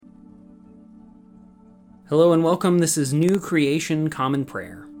Hello and welcome. This is New Creation Common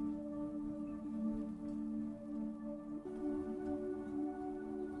Prayer.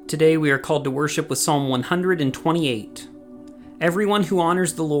 Today we are called to worship with Psalm 128. Everyone who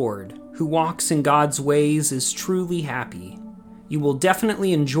honors the Lord, who walks in God's ways, is truly happy. You will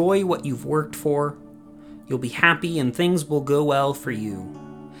definitely enjoy what you've worked for. You'll be happy and things will go well for you.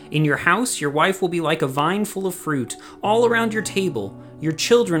 In your house, your wife will be like a vine full of fruit. All around your table, your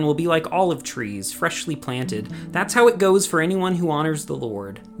children will be like olive trees, freshly planted. That's how it goes for anyone who honors the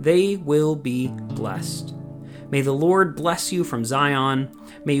Lord. They will be blessed. May the Lord bless you from Zion.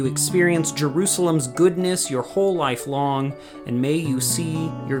 May you experience Jerusalem's goodness your whole life long, and may you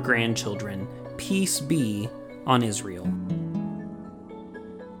see your grandchildren. Peace be on Israel.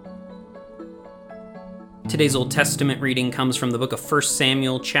 Today's Old Testament reading comes from the book of 1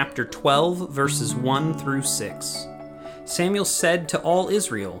 Samuel chapter 12, verses 1 through 6. Samuel said to all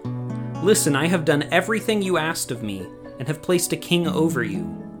Israel, "Listen, I have done everything you asked of me, and have placed a king over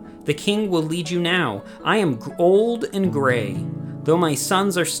you. The king will lead you now. I am old and gray, though my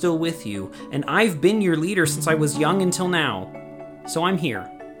sons are still with you, and I've been your leader since I was young until now. So I'm here.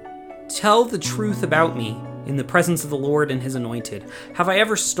 Tell the truth about me in the presence of the Lord and his anointed. Have I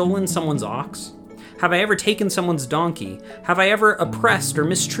ever stolen someone's ox? Have I ever taken someone's donkey? Have I ever oppressed or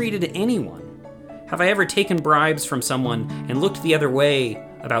mistreated anyone? Have I ever taken bribes from someone and looked the other way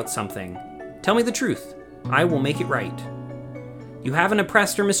about something? Tell me the truth. I will make it right. You haven't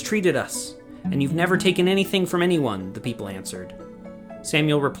oppressed or mistreated us, and you've never taken anything from anyone," the people answered.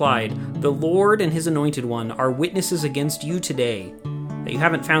 Samuel replied, "The Lord and his anointed one are witnesses against you today, that you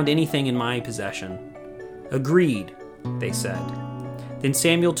haven't found anything in my possession." "Agreed," they said. Then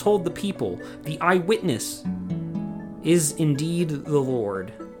Samuel told the people, "The eyewitness is indeed the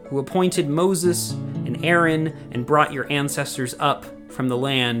Lord, who appointed Moses and Aaron and brought your ancestors up from the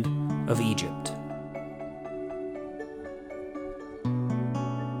land of Egypt."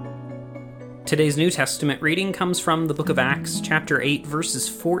 Today's New Testament reading comes from the book of Acts, chapter 8, verses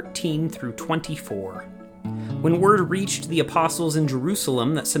 14 through 24. When word reached the apostles in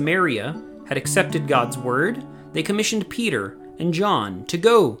Jerusalem that Samaria had accepted God's word, they commissioned Peter and John to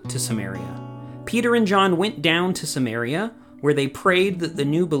go to Samaria. Peter and John went down to Samaria, where they prayed that the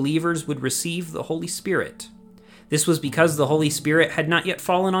new believers would receive the Holy Spirit. This was because the Holy Spirit had not yet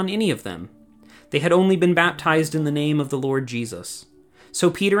fallen on any of them. They had only been baptized in the name of the Lord Jesus.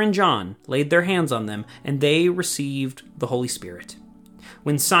 So Peter and John laid their hands on them, and they received the Holy Spirit.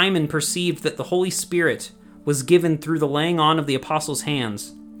 When Simon perceived that the Holy Spirit was given through the laying on of the apostles'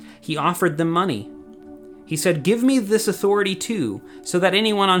 hands, he offered them money. He said, "Give me this authority too, so that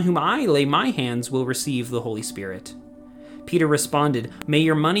anyone on whom I lay my hands will receive the Holy Spirit." Peter responded, "May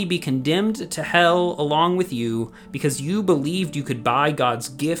your money be condemned to hell along with you, because you believed you could buy God's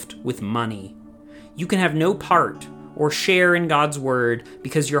gift with money. You can have no part or share in God's word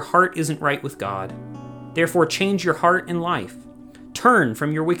because your heart isn't right with God. Therefore change your heart and life. Turn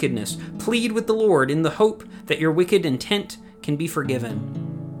from your wickedness. Plead with the Lord in the hope that your wicked intent can be forgiven.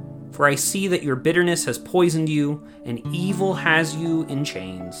 For I see that your bitterness has poisoned you, and evil has you in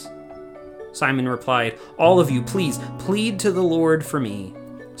chains." Simon replied, "All of you, please, plead to the Lord for me,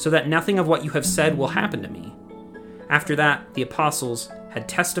 so that nothing of what you have said will happen to me." After that, the apostles had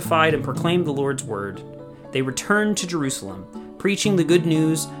testified and proclaimed the Lord's word. They returned to Jerusalem, preaching the good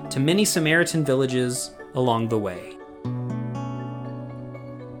news to many Samaritan villages along the way.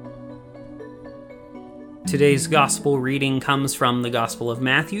 Today's gospel reading comes from the Gospel of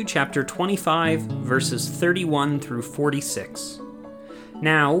Matthew, chapter 25, verses 31 through 46.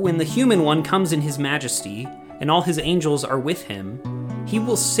 "Now, when the human one comes in his majesty, and all his angels are with him, he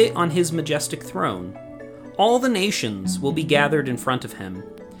will sit on his majestic throne. All the nations will be gathered in front of him.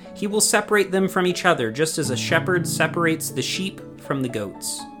 He will separate them from each other, just as a shepherd separates the sheep from the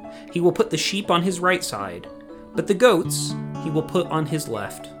goats. He will put the sheep on his right side, but the goats he will put on his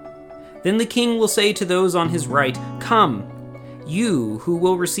left. Then the king will say to those on his right, 'Come, you who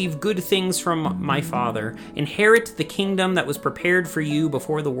will receive good things from my Father, inherit the kingdom that was prepared for you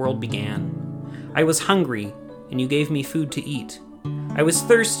before the world began. I was hungry, and you gave me food to eat. I was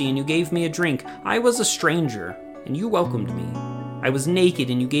thirsty, and you gave me a drink. I was a stranger, and you welcomed me. I was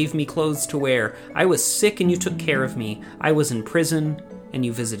naked, and you gave me clothes to wear. I was sick, and you took care of me. I was in prison, and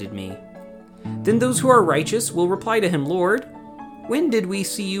you visited me.' Then those who are righteous will reply to him, 'Lord, when did we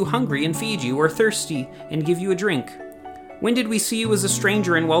see you hungry and feed you, or thirsty and give you a drink? When did we see you as a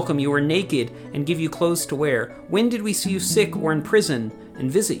stranger and welcome you, or naked and give you clothes to wear? When did we see you sick or in prison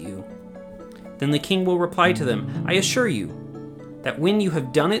and visit you?' Then the king will reply to them, 'I assure you that when you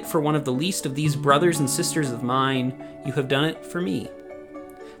have done it for one of the least of these brothers and sisters of mine, you have done it for me.'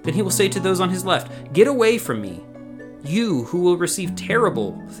 Then he will say to those on his left, 'Get away from me, you who will receive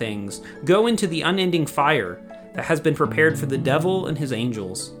terrible things. Go into the unending fire that has been prepared for the devil and his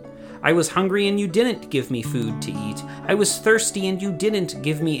angels. I was hungry and you didn't give me food to eat. I was thirsty and you didn't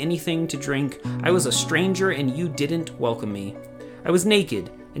give me anything to drink. I was a stranger and you didn't welcome me. I was naked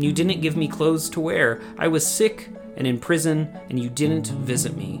and you didn't give me clothes to wear. I was sick and in prison and you didn't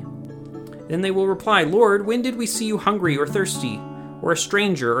visit me.' Then they will reply, 'Lord, when did we see you hungry or thirsty, or a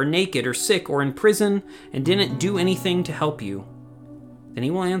stranger, or naked, or sick, or in prison, and didn't do anything to help you?' Then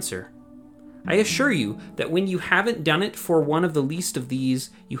he will answer, 'I assure you that when you haven't done it for one of the least of these,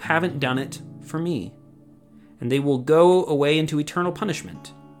 you haven't done it for me.' And they will go away into eternal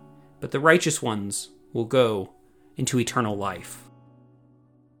punishment, but the righteous ones will go into eternal life."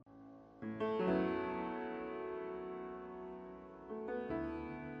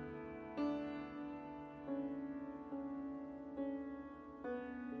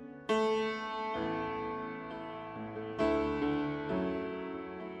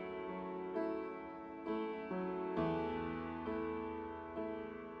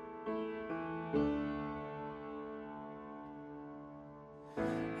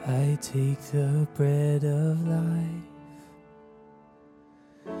 I take the bread of life,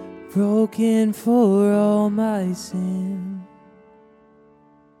 broken for all my sin,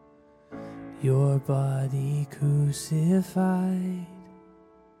 your body crucified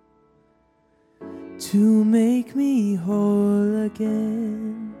to make me whole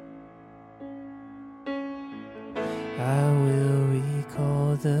again. I will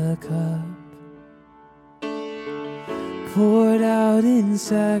recall the cup poured out in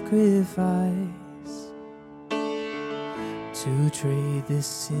sacrifice to trade the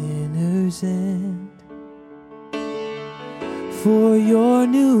sinner's end for your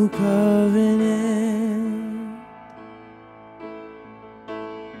new covenant.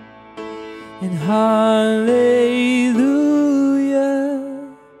 And hallelujah,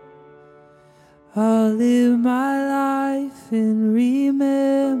 I'll live my life in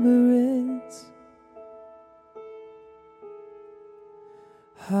remembrance.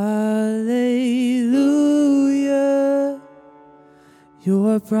 Hallelujah,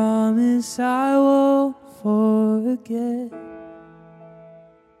 your promise I won't forget.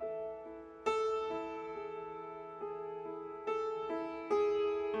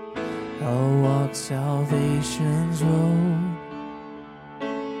 I'll walk salvation's road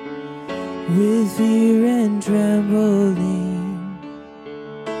with fear and trembling,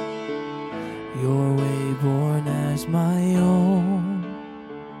 your way born as my own,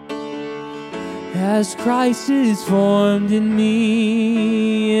 as Christ is formed in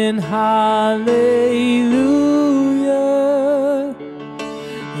me. And hallelujah,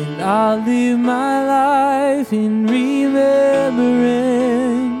 and I'll live my life in remembrance.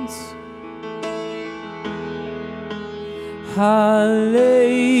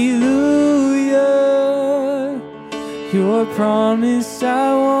 Hallelujah, your promise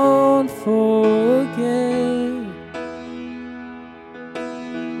I won't forget.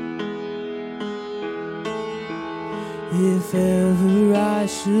 If ever I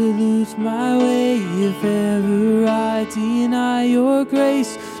should lose my way, if ever I deny your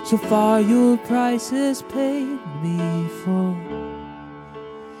grace, so far your price has paid me full.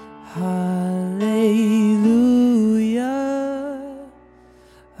 Hallelujah,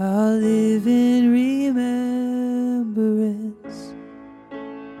 I'll live in remembrance.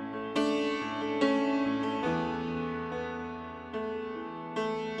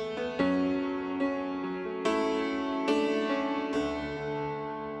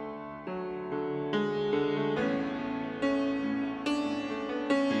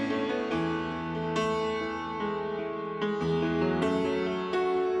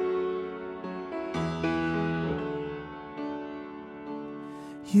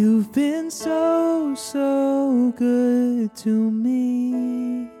 You've been so, so good to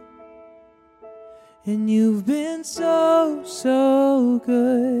me, and you've been so, so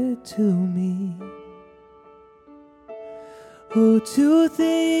good to me. Oh, to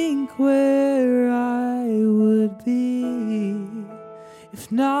think where I would be if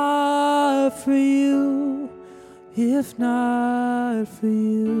not for you, if not for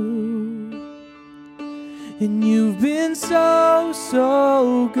you. And you've been so,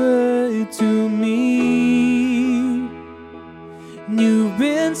 so good to me. And you've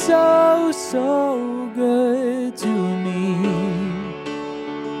been so, so good to me.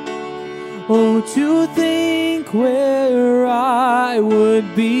 Oh, to think where I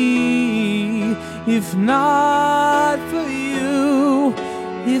would be if not for you,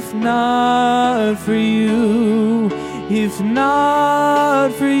 if not for you. If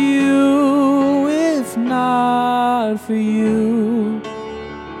not for you, if not for you.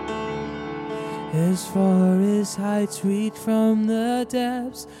 As far as heights reach from the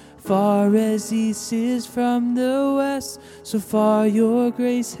depths, far as east is from the west, so far your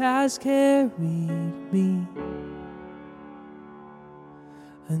grace has carried me.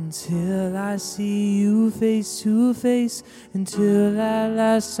 Until I see you face to face, until at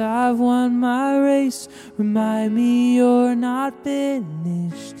last I've won my race, remind me you're not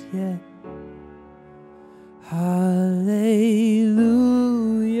finished yet. Hallelujah.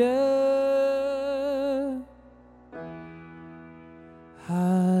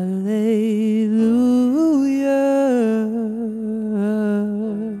 Hallelujah.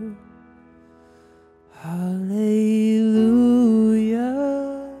 Hallelujah.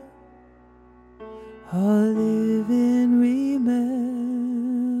 I'll live in remembrance.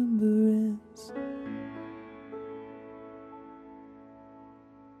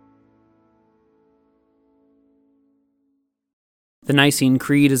 The Nicene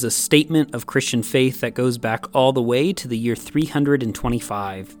Creed is a statement of Christian faith that goes back all the way to the year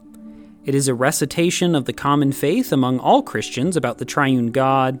 325. It is a recitation of the common faith among all Christians about the triune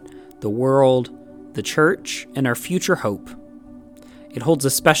God, the world, the church, and our future hope. It holds a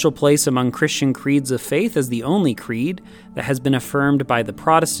special place among Christian creeds of faith as the only creed that has been affirmed by the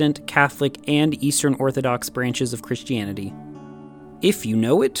Protestant, Catholic, and Eastern Orthodox branches of Christianity. If you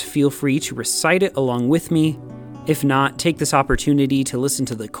know it, feel free to recite it along with me. If not, take this opportunity to listen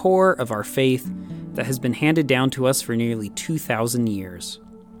to the core of our faith that has been handed down to us for nearly 2,000 years.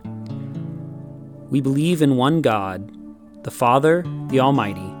 We believe in one God, the Father, the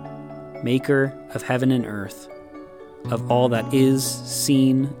Almighty, maker of heaven and earth, of all that is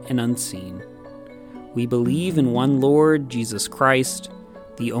seen and unseen. We believe in one Lord, Jesus Christ,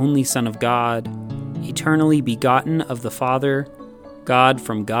 the only Son of God, eternally begotten of the Father, God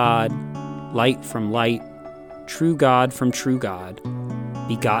from God, light from light, true God from true God,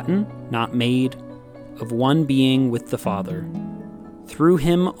 begotten, not made, of one being with the Father. Through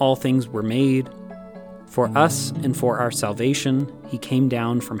him all things were made. For us and for our salvation, he came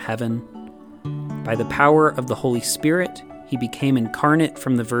down from heaven. By the power of the Holy Spirit, he became incarnate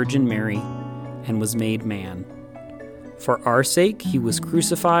from the Virgin Mary and was made man. For our sake, he was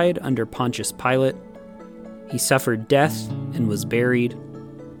crucified under Pontius Pilate. He suffered death and was buried.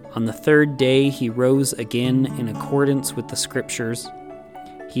 On the third day, he rose again in accordance with the Scriptures.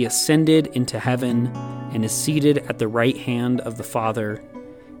 He ascended into heaven and is seated at the right hand of the Father.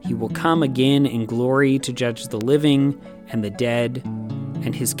 He will come again in glory to judge the living and the dead,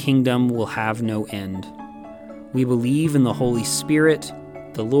 and his kingdom will have no end. We believe in the Holy Spirit,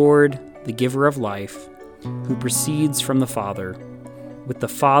 the Lord, the giver of life, who proceeds from the Father. With the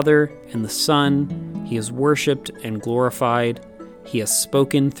Father and the Son, he is worshipped and glorified. He has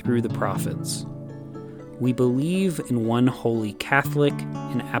spoken through the prophets. We believe in one holy Catholic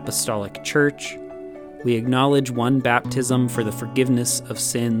and Apostolic Church. We acknowledge one baptism for the forgiveness of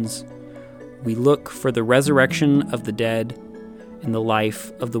sins. We look for the resurrection of the dead and the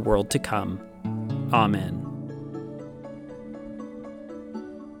life of the world to come. Amen.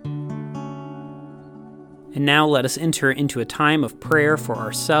 And now let us enter into a time of prayer for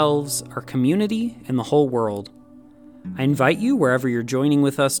ourselves, our community, and the whole world. I invite you, wherever you're joining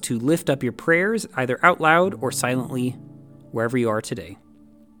with us, to lift up your prayers, either out loud or silently, wherever you are today.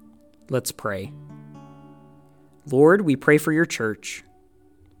 Let's pray. Lord, we pray for your church,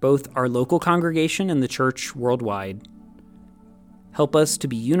 both our local congregation and the church worldwide. Help us to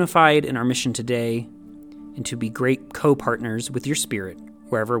be unified in our mission today and to be great co-partners with your Spirit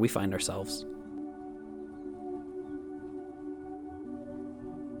wherever we find ourselves.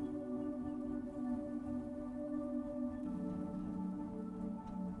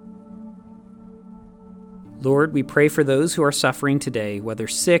 Lord, we pray for those who are suffering today, whether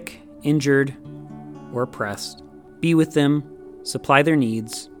sick, injured, or oppressed. Be with them, supply their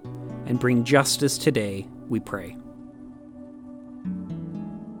needs, and bring justice today, we pray.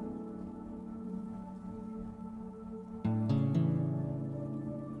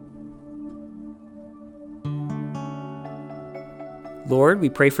 Lord, we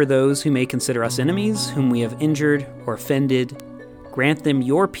pray for those who may consider us enemies, whom we have injured or offended. Grant them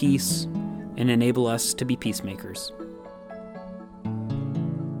your peace and enable us to be peacemakers.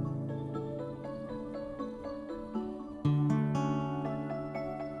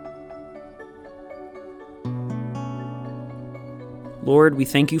 Lord, we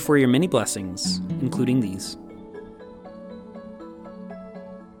thank you for your many blessings, including these.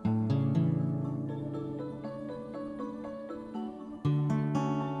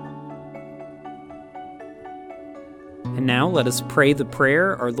 let us pray the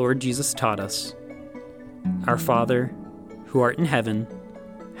prayer our Lord Jesus taught us. Our Father, who art in heaven,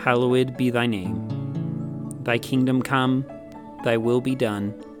 hallowed be thy name. Thy kingdom come, thy will be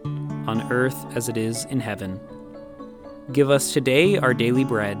done, on earth as it is in heaven. Give us today our daily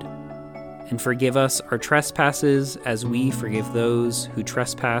bread, and forgive us our trespasses as we forgive those who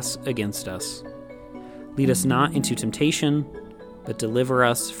trespass against us. Lead us not into temptation, but deliver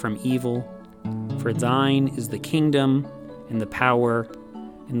us from evil. For thine is the kingdom, and the power,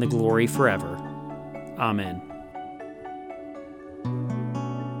 and the glory forever. Amen.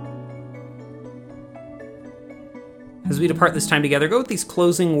 As we depart this time together, go with these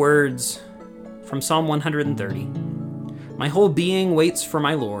closing words from Psalm 130. My whole being waits for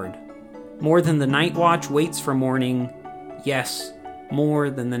my Lord. More than the night watch waits for morning. Yes, more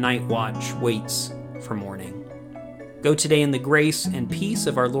than the night watch waits for morning. Go today in the grace and peace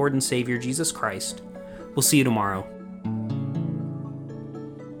of our Lord and Savior Jesus Christ. We'll see you tomorrow.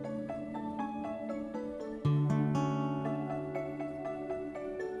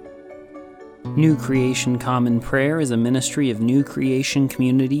 New Creation Common Prayer is a ministry of New Creation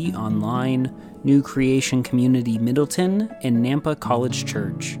Community Online, New Creation Community Middleton, and Nampa College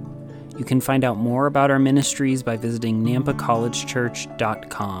Church. You can find out more about our ministries by visiting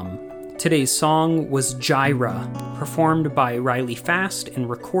nampacollegechurch.com. Today's song was Jireh, performed by Riley Fast and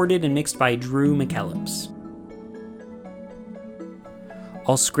recorded and mixed by Drew McKellips.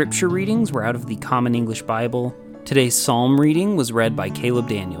 All scripture readings were out of the Common English Bible. Today's psalm reading was read by Caleb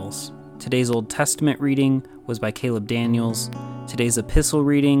Daniels. Today's Old Testament reading was by Caleb Daniels. Today's epistle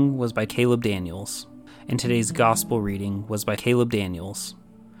reading was by Caleb Daniels. And today's gospel reading was by Caleb Daniels.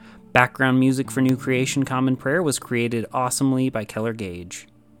 Background music for New Creation Common Prayer was created awesomely by Keller Gage.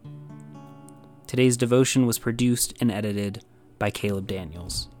 Today's devotion was produced and edited by Caleb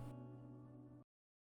Daniels.